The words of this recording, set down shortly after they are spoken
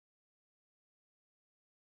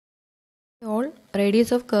all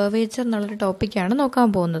radius of curvature എന്നുള്ള ടോപ്പിക്കാണ് നോക്കാൻ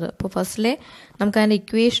പോകുന്നത്. അപ്പോൾ ഫസ്റ്റിലെ നമുക്ക് അതിൻ്റെ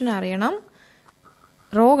ഇക്വേഷൻ അറിയണം.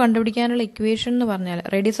 റോ കണ്ടുപിടിക്കാനുള്ള ഇക്വേഷൻ എന്ന് പറഞ്ഞാൽ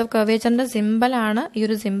റേഡിയസ് ഓഫ് കർവേച്ചറിൻ്റെ സിമ്പിളാണ് ഈ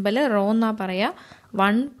ഒരു സിമ്പിൾ റോ എന്നാ പറയുക.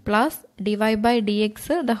 1 + dy/dx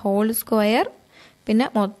ദ ഹോൾ സ്ക്വയർ, പിന്നെ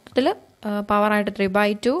മൊത്തത്തിൽ പവറായിട്ട്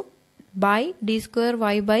 3/2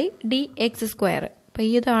 d²y/dx². അപ്പോൾ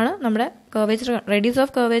ഇതാണ് നമ്മുടെ കർവേച്ചർ റേഡിയസ്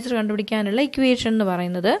ഓഫ് കർവേച്ചർ കണ്ടുപിടിക്കാനുള്ള ഇക്വേഷൻ എന്ന്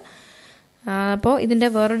പറയുന്നത്. അപ്പോൾ ഇതിൻ്റെ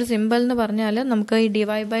വേറൊരു സിമ്പിൾ എന്ന് പറഞ്ഞാൽ നമുക്ക് ഈ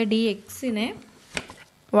dy/dxനെ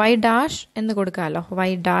y' എന്ന് കൊടുക്കാമല്ലോ.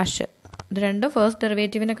 y'. ഇത് രണ്ടും ഫസ്റ്റ്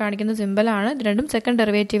ഡെറിവേറ്റീവിനെ കാണിക്കുന്ന സിമ്പിളാണ്, ഇത് രണ്ടും സെക്കൻഡ്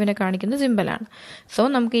ഡെറിവേറ്റീവിനെ കാണിക്കുന്ന സിമ്പിളാണ്. സോ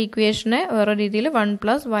നമുക്ക് ഇക്വേഷനെ വേറെ രീതിയിൽ 1 +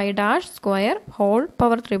 y' whole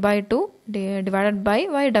power 3/2 divided by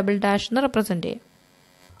y" എന്ന് റെപ്രസെൻറ്റ് ചെയ്യും.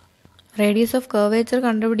 റേഡിയസ് ഓഫ് കർവേച്ചർ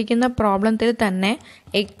കണ്ടുപിടിക്കുന്ന പ്രോബ്ലത്തിൽ തന്നെ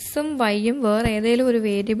എക്സും വൈയും വേറെ ഏതെങ്കിലും ഒരു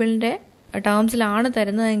വേരിയബിളിൻ്റെ ടേംസിലാണ്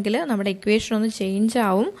തരുന്നതെങ്കിൽ നമ്മുടെ ഇക്വേഷൻ ഒന്ന് ചേഞ്ച്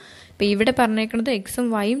ആവും. ഇപ്പോൾ ഇവിടെ പറഞ്ഞേക്കുന്നത് എക്സും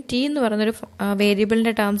വൈയും ടി എന്ന് പറയുന്നൊരു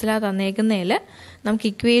വേരിയബിളിൻ്റെ ടേംസിലാണ് തന്നേക്കുന്നതിൽ നമുക്ക്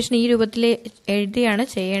ഇക്വേഷൻ ഈ രൂപത്തിൽ എഴുതിയാണ്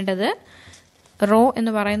ചെയ്യേണ്ടത്. റോ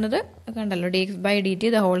എന്ന് പറയുന്നത് കണ്ടല്ലോ, dx/dt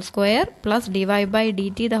the whole square plus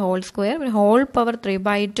dy/dt the whole square, പിന്നെ ഹോൾ പവർ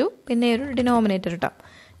 3/2, പിന്നെ ഒരു denominator ഇട്ടാം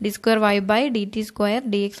d²y/dt²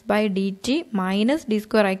 dx/dt minus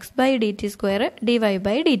d²x/dt²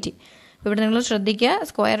 dy/dt. ഇവിടെ നിങ്ങൾ ശ്രദ്ധിക്കുക,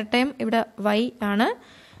 സ്ക്വയർ ടൈം ഇവിടെ y ആണ്,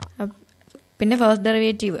 പിന്നെ first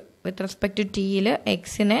derivative with respect to ടിയിൽ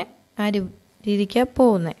എക്സിനെ ആ രീതിക്കാണ്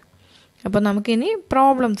പോകുന്നത്. അപ്പോൾ നമുക്കിനി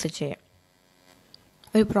പ്രോബ്ലംസ് ചെയ്യാം.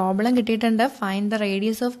 ഒരു പ്രോബ്ലം കിട്ടിയിട്ടുണ്ട്. Find the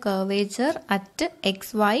radius of curvature at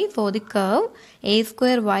xy for the curve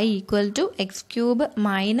a²y = x³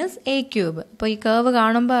 minus a³. അപ്പോൾ ഈ കർവ്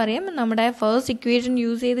കാണുമ്പോൾ അറിയാം നമ്മുടെ ഫസ്റ്റ് ഇക്വേഷൻ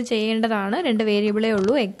യൂസ് ചെയ്ത് ചെയ്യേണ്ടതാണ്. രണ്ട് വേരിയബിളേ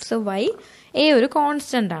ഉള്ളൂ, എക്സ് വൈ. എ ഒരു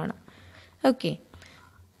കോൺസ്റ്റൻ്റ് ആണ്. ഓക്കെ,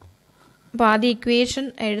 അപ്പോൾ ആദ്യം ഇക്വേഷൻ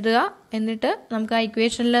എഴുതുക. എന്നിട്ട് നമുക്ക് ആ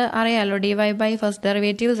ഇക്വേഷനിൽ അറിയാമല്ലോ dy/ first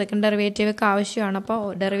derivative second derivative ഒക്കെ ആവശ്യമാണ്. അപ്പോൾ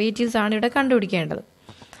ഡെറിവേറ്റീവ്സ് ആണ് ഇവിടെ കണ്ടുപിടിക്കേണ്ടത്.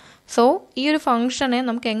 സോ ഈ ഒരു ഫംഗ്ഷനെ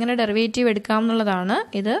നമുക്ക് എങ്ങനെ ഡെറിവേറ്റീവ് എടുക്കാം എന്നുള്ളതാണ്.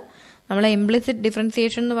 ഇത് നമ്മളെ ഇംപ്ലിസിറ്റ്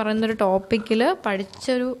ഡിഫറൻസിയേഷൻ എന്ന് പറയുന്നൊരു ടോപ്പിക്കിൽ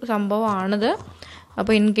പഠിച്ചൊരു സംഭവമാണിത്.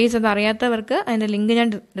 അപ്പോൾ ഇൻ കേസ് അത് അറിയാത്തവർക്ക് അതിൻ്റെ ലിങ്ക് ഞാൻ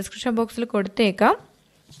ഡിസ്ക്രിപ്ഷൻ ബോക്സിൽ കൊടുത്തേക്കാം.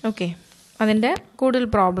 ഓക്കെ, അതിൻ്റെ കൂടുതൽ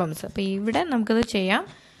പ്രോബ്ലംസ്. അപ്പോൾ ഇവിടെ നമുക്കത് ചെയ്യാം.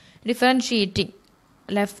 ഡിഫറൻഷിയേറ്റിംഗ്,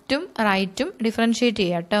 ലെഫ്റ്റും റൈറ്റും ഡിഫറൻഷിയേറ്റ്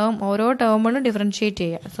ചെയ്യുക. ഓരോ ടേമുകളും ഡിഫറൻഷിയേറ്റ്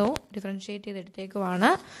ചെയ്യുക. So differentiate ചെയ്തെടുത്തേക്കുവാണ്.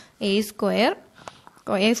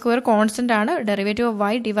 a² കോൺസ്റ്റൻ്റ് ആണ്. Derivative of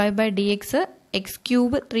y dy/dx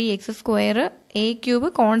x³ 3x²,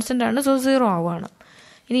 a³ constant ആണ്, സോ 0 ആവുകയാണ്.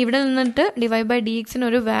 ഇനി ഇവിടെ നിന്നിട്ട് dy/dxന്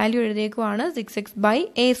ഒരു വാല്യൂ എഴുതിയേക്കുവാണ്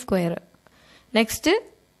 6x/a². നെക്സ്റ്റ്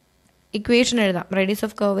ഇക്വേഷൻ എഴുതാം. റേഡിയസ്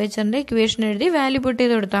ഓഫ് കർവേച്ചറിൻ്റെ ഇക്വേഷൻ എഴുതി വാല്യൂ പുട്ട്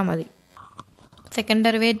ചെയ്ത് കൊടുത്താൽ മതി. സെക്കൻഡ്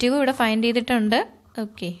ഡെറിവേറ്റീവ് ഇവിടെ ഫൈൻഡ് ചെയ്തിട്ടുണ്ട്.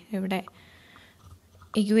 ഓക്കെ, ഇവിടെ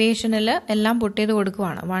ഇക്വേഷനിൽ എല്ലാം പുട്ട് ചെയ്ത്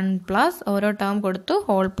കൊടുക്കുവാണ്. 1 + ഓരോ ടേം കൊടുത്തു,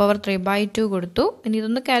 ഹോൾ പവർ 3/2 കൊടുത്തു. ഇനി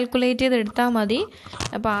ഇതൊന്ന് കാൽക്കുലേറ്റ് ചെയ്ത് എടുത്താൽ മതി.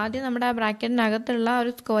 അപ്പോൾ ആദ്യം നമ്മുടെ ആ ബ്രാക്കറ്റിനകത്തുള്ള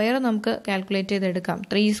ഒരു സ്ക്വയർ നമുക്ക് കാൽക്കുലേറ്റ് ചെയ്തെടുക്കാം.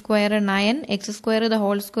 3² 9, x² the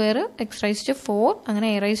whole square x⁴, അങ്ങനെ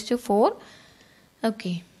a⁴.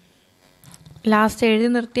 ഓക്കെ, ലാസ്റ്റ് എഴുതി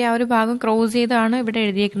നിർത്തിയ ആ ഒരു ഭാഗം ക്രോസ് ചെയ്താണ് ഇവിടെ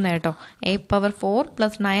എഴുതിയേക്കുന്നത് കേട്ടോ. a⁴ +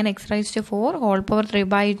 9x⁴ whole power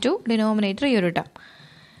 3/2 denominator ഈ ഒരു ടേം.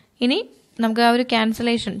 ഇനി നമുക്ക് ആ ഒരു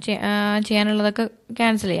ക്യാൻസലേഷൻ ചെയ്യാനുള്ളതൊക്കെ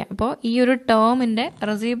ക്യാൻസൽ ചെയ്യാം. അപ്പോൾ ഈ ഒരു ടേമിൻ്റെ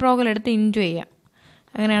റെസിപ്രോക്കൽ എടുത്ത് ഇൻറ്റു ചെയ്യാം.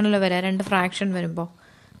 അങ്ങനെയാണല്ലോ വരിക രണ്ട് ഫ്രാക്ഷൻ വരുമ്പോൾ.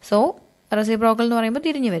 സോ റെസിപ്രോക്കൽ എന്ന് പറയുമ്പോൾ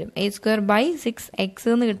തിരിഞ്ഞു വരും. a²/6x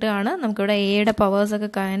എന്ന് കിട്ടുകയാണ്. നമുക്കിവിടെ എയുടെ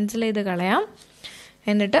പവേഴ്സൊക്കെ ക്യാൻസൽ ചെയ്ത് കളയാം.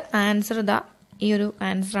 എന്നിട്ട് ആൻസർ ഇതാ ഈ ഒരു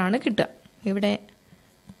ആൻസറാണ് കിട്ടുക. ഇവിടെ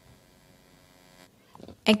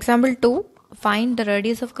example 2, find the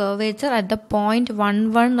radius of curvature at the point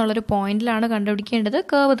 1 എന്നുള്ളൊരു പോയിന്റിലാണ് കണ്ടുപിടിക്കേണ്ടത്.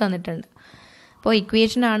 കർവ് തന്നിട്ടുണ്ട്. അപ്പോൾ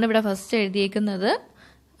ഇക്വേഷനാണ് ഇവിടെ ഫസ്റ്റ് എഴുതിയേക്കുന്നത്.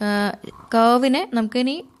 കർവിനെ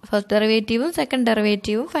നമുക്കിനി ഫസ്റ്റ് ഡെറിവേറ്റീവും സെക്കൻഡ്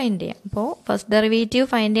ഡെറിവേറ്റീവും ഫൈൻഡ് ചെയ്യാം. അപ്പോൾ ഫസ്റ്റ് ഡെറിവേറ്റീവ്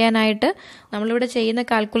ഫൈൻഡ് ചെയ്യാനായിട്ട് നമ്മളിവിടെ ചെയ്യുന്ന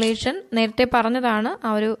കാൽക്കുലേഷൻ നേരത്തെ പറഞ്ഞതാണ്.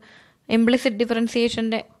 ആ ഒരു ഇംപ്ലിസിറ്റ്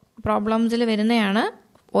ഡിഫറൻസിയേഷൻ്റെ പ്രോബ്ലംസിൽ വരുന്നതാണ്.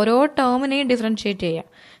 ഓരോ ടേമിനെയും ഡിഫറൻഷിയേറ്റ് ചെയ്യുക.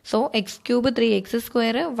 So x³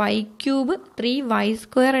 3x², y³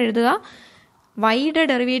 3y² എഴുതുക. വൈയുടെ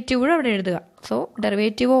ഡെറിവേറ്റീവ് കൂടെ അവിടെ എഴുതുക. So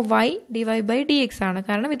derivative of y dy/dx ആണ്,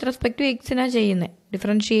 കാരണം വിത്ത് റെസ്പെക്ട് ടു എക്സിനാണ് ചെയ്യുന്നത്.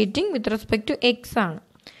 Differentiating with respect to X ആണ്.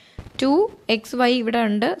 2xy ഇവിടെ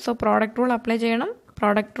ഉണ്ട്. സോ പ്രോഡക്റ്റ് റൂൾ അപ്ലൈ ചെയ്യണം.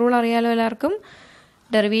 പ്രോഡക്റ്റ് റൂൾ അറിയാലോ എല്ലാവർക്കും.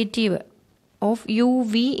 Derivative of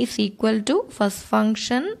uv = first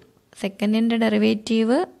function സെക്കൻഡിൻ്റെ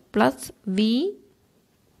derivative plus v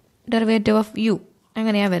derivative of u,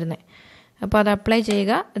 അങ്ങനെയാണ് വരുന്നത്. അപ്പോൾ അത് അപ്ലൈ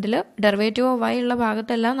ചെയ്യുക. ഇതിൽ ഡെറിവേറ്റീവ് ഓഫ് y ഉള്ള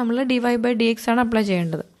ഭാഗത്തെല്ലാം നമ്മൾ dy/dx ആണ് അപ്ലൈ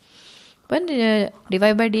ചെയ്യേണ്ടത്. അപ്പം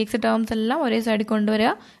dy/dx ടേംസ് എല്ലാം ഒരേ സൈഡിൽ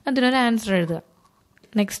കൊണ്ടുവരിക, അതിനൊരു ആൻസർ എഴുതുക.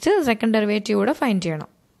 നെക്സ്റ്റ് സെക്കൻഡ് ഡെറിവേറ്റീവ് കൂടെ ഫൈൻഡ് ചെയ്യണം.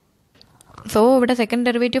 സോ ഇവിടെ സെക്കൻഡ്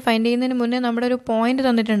ഡെറിവേറ്റീവ് ഫൈൻഡ് ചെയ്യുന്നതിന് മുന്നേ നമ്മുടെ ഒരു പോയിന്റ്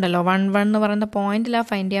തന്നിട്ടുണ്ടല്ലോ, 1 1 എന്ന് പറയുന്ന പോയിന്റിലാണ്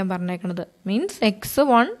ഫൈൻഡ് ചെയ്യാൻ പറഞ്ഞേക്കുന്നത്. Means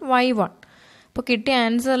x1 y1. അപ്പോൾ കിട്ടിയ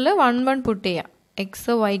ആൻസറിൽ 1 1 പുട്ട് ചെയ്യാം.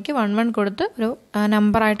 എക്സ് വൈക്ക് 1 1 കൊടുത്ത് ഒരു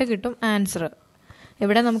നമ്പറായിട്ട് കിട്ടും ആൻസർ.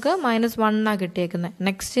 ഇവിടെ നമുക്ക് -1 കിട്ടിയേക്കുന്നത്.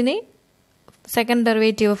 നെക്സ്റ്റിന് സെക്കൻഡ്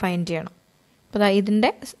ഡെറിവേറ്റീവ് ഫൈൻഡ് ചെയ്യണം. അപ്പോൾ ഇതിൻ്റെ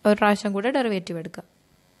ഒരു പ്രാവശ്യം കൂടെ ഡെറിവേറ്റീവ് എടുക്കുക.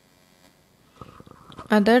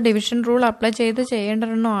 അത് ഡിവിഷൻ റൂൾ അപ്ലൈ ചെയ്ത്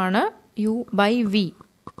ചെയ്യേണ്ടതെണ്ണമാണ് u/v.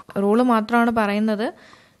 റൂള് മാത്രമാണ് പറയുന്നത്.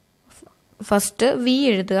 ഫസ്റ്റ് v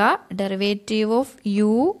എഴുതുക, derivative of u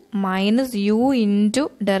minus u into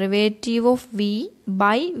derivative of v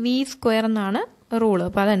by v square എന്നാണ് റൂള്.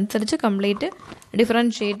 അപ്പോൾ അതനുസരിച്ച് കംപ്ലീറ്റ്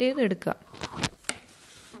ഡിഫറൻഷിയേറ്റ് ചെയ്ത് എടുക്കുക.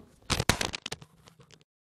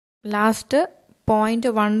 ലാസ്റ്റ് പോയിന്റ്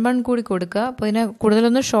 1 1 കൂടി കൊടുക്കുക. അപ്പോൾ ഇതിനെ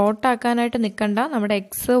കൂടുതലൊന്നും ഷോർട്ട് ആക്കാനായിട്ട് നിൽക്കണ്ട. നമ്മുടെ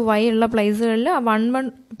എക്സ് വൈ ഉള്ള പ്ലേസുകളിൽ 1 1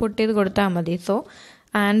 പുട്ട് ചെയ്ത് കൊടുത്താൽ മതി. സോ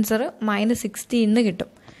ആൻസർ -16 കിട്ടും.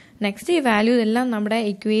 നെക്സ്റ്റ് ഈ വാല്യൂ എല്ലാം നമ്മുടെ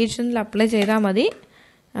ഇക്വേഷനിൽ അപ്ലൈ ചെയ്താൽ മതി.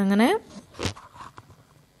 അങ്ങനെ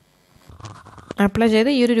അപ്ലൈ ചെയ്ത്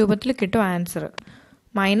ഈ ഒരു രൂപത്തിൽ കിട്ടും ആൻസർ.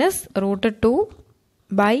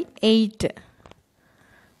 -√2/8.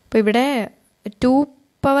 അപ്പോൾ ഇവിടെ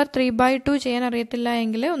 2^3/2 ചെയ്യാൻ അറിയത്തില്ല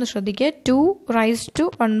എങ്കിൽ ഒന്ന് ശ്രദ്ധിക്കുക.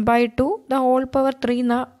 2^1/2 3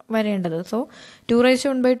 എന്നാ വരേണ്ടത്. So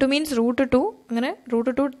 2^1/2 means √2. അങ്ങനെ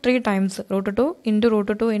 √2 3 ടൈംസ്, √2 ഇൻറ്റു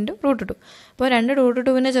 √2 ഇൻറ്റു √2. അപ്പോൾ 2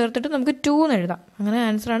 √2നെ ചേർത്തിട്ട് നമുക്ക് 2 എന്ന് എഴുതാം. അങ്ങനെ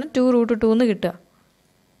ആൻസറാണ് 2√2 എന്ന് കിട്ടുക.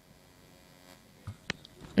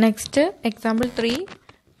 Next example 3.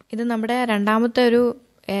 ഇത് നമ്മുടെ രണ്ടാമത്തെ ഒരു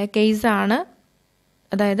കേസാണ്.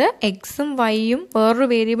 അതായത് എക്സും വൈയും വേറൊരു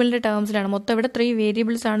വേരിയബിളിൻ്റെ ടേംസിലാണ്. മൊത്തം ഇവിടെ 3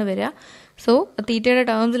 വേരിയബിൾസ് ആണ് വരിക. സോ തീറ്റയുടെ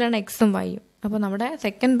ടേംസിലാണ് എക്സും വൈയും. അപ്പോൾ നമ്മുടെ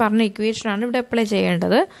സെക്കൻഡ് പറഞ്ഞ ഇക്വേഷനാണ് ഇവിടെ അപ്ലൈ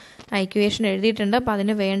ചെയ്യേണ്ടത്. ആ ഇക്വേഷൻ എഴുതിയിട്ടുണ്ട്. അപ്പോൾ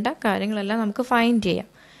അതിന് വേണ്ട കാര്യങ്ങളെല്ലാം നമുക്ക് ഫൈൻഡ് ചെയ്യാം.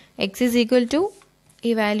 എക്സ് ഈസ് ഈക്വൽ ടു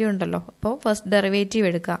ഈ വാല്യൂ ഉണ്ടല്ലോ. അപ്പോൾ ഫസ്റ്റ് ഡെറിവേറ്റീവ്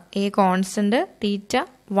എടുക്കുക. A constant theta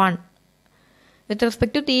 1. With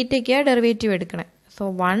respect to തീറ്റയ്ക്ക് derivative എടുക്കണേ. സോ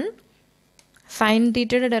 1 സൈൻ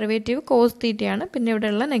തീറ്റയുടെ ഡെറിവേറ്റീവ് കോസ് തീറ്റയാണ്. പിന്നെ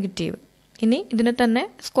ഇവിടെയുള്ള നെഗറ്റീവ്. ഇനി ഇതിനെ തന്നെ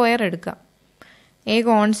സ്ക്വയർ എടുക്കുക. A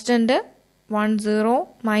constant 1 0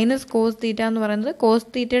 minus cos theta എന്ന് പറയുന്നത് കോസ്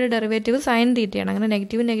തീറ്റയുടെ ഡെറിവേറ്റീവ് സൈൻ തീറ്റയാണ്. അങ്ങനെ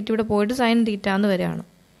നെഗറ്റീവിടെ പോയിട്ട് സൈൻ തീറ്റ എന്ന് വരികയാണ്.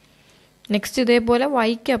 നെക്സ്റ്റ് ഇതേപോലെ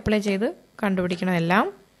വൈക്ക് അപ്ലൈ ചെയ്ത് കണ്ടുപിടിക്കണം എല്ലാം.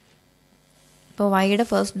 അപ്പോൾ വൈയുടെ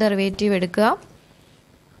ഫസ്റ്റ് ഡെറിവേറ്റീവ് എടുക്കുക,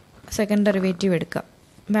 സെക്കൻഡ് ഡെറിവേറ്റീവ് എടുക്കുക.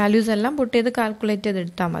 വാല്യൂസ് എല്ലാം പുട്ട് ചെയ്ത് കാൽക്കുലേറ്റ് ചെയ്ത്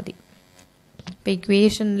എടുത്താൽ മതി. ഇപ്പോൾ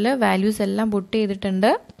ഇക്വേഷനിൽ വാല്യൂസ് എല്ലാം പുട്ട്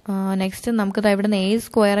ചെയ്തിട്ടുണ്ട്. നെക്സ്റ്റ് നമുക്ക് ഇവിടുന്ന് എ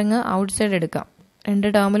സ്ക്വയറിങ് ഔട്ട് സൈഡ് എടുക്കാം. 2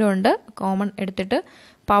 ടേമിലും ഉണ്ട്, കോമൺ എടുത്തിട്ട്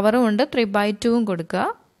പവറും ഉണ്ട്, 3/2 കൊടുക്കുക.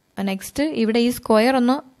 നെക്സ്റ്റ് ഇവിടെ ഈ സ്ക്വയർ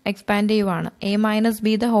ഒന്ന് എക്സ്പാൻഡ് ചെയ്യുവാണ്. a minus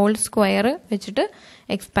B the whole square വെച്ചിട്ട്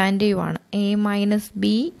എക്സ്പാൻഡ് ചെയ്യുവാണ്. a minus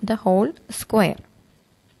B the whole square.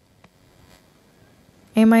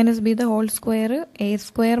 a minus B the whole square a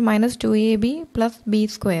square minus 2ab plus B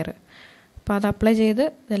square. അപ്പോൾ അത് അപ്ലൈ ചെയ്ത്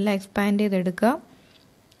ഇതെല്ലാം എക്സ്പാൻഡ് ചെയ്തെടുക്കുക.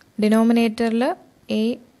 ഡിനോമിനേറ്ററിൽ a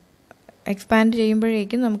എക്സ്പാൻഡ്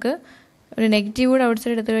ചെയ്യുമ്പോഴേക്കും നമുക്ക് ഒരു നെഗറ്റീവ് കൂടെ ഔട്ട്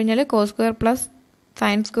സൈഡ് എടുത്തു കഴിഞ്ഞാൽ cos square plus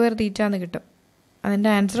sine square theta എന്ന് കിട്ടും. അതിൻ്റെ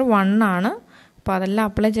ആൻസർ 1 ആണ്. അപ്പോൾ അതെല്ലാം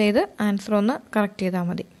അപ്ലൈ ചെയ്ത് ആൻസർ ഒന്ന് കറക്റ്റ് ചെയ്താൽ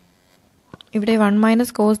മതി. ഇവിടെ 1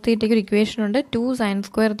 മൈനസ് കോസ് തീറ്റയ്ക്ക് ഒരു ഇക്വേഷൻ ഉണ്ട്, 2 സൈൻ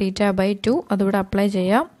സ്ക്വയർ തീറ്റ/2. അതിവിടെ അപ്ലൈ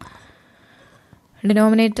ചെയ്യാം.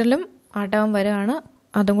 ഡിനോമിനേറ്ററിലും ആ ടേം വരികയാണ്.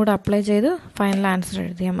 അതും കൂടെ അപ്ലൈ ചെയ്ത് ഫൈനൽ ആൻസർ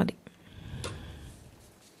എഴുതിയാൽ മതി.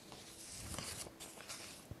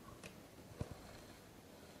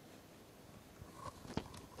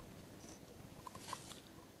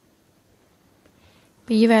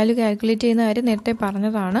 ഈ വാല്യൂ കാൽക്കുലേറ്റ് ചെയ്യുന്ന കാര്യം നേരത്തെ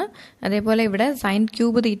പറഞ്ഞതാണ്. അതേപോലെ ഇവിടെ സൈൻ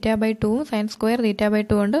ക്യൂബ് തീറ്റ/2 സൈൻ സ്ക്വയർ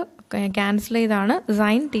തീറ്റ/2 കൊണ്ട് ക്യാൻസൽ ചെയ്താണ്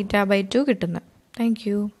സൈൻ തീറ്റ/2 കിട്ടുന്നത്. Thank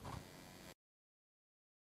you.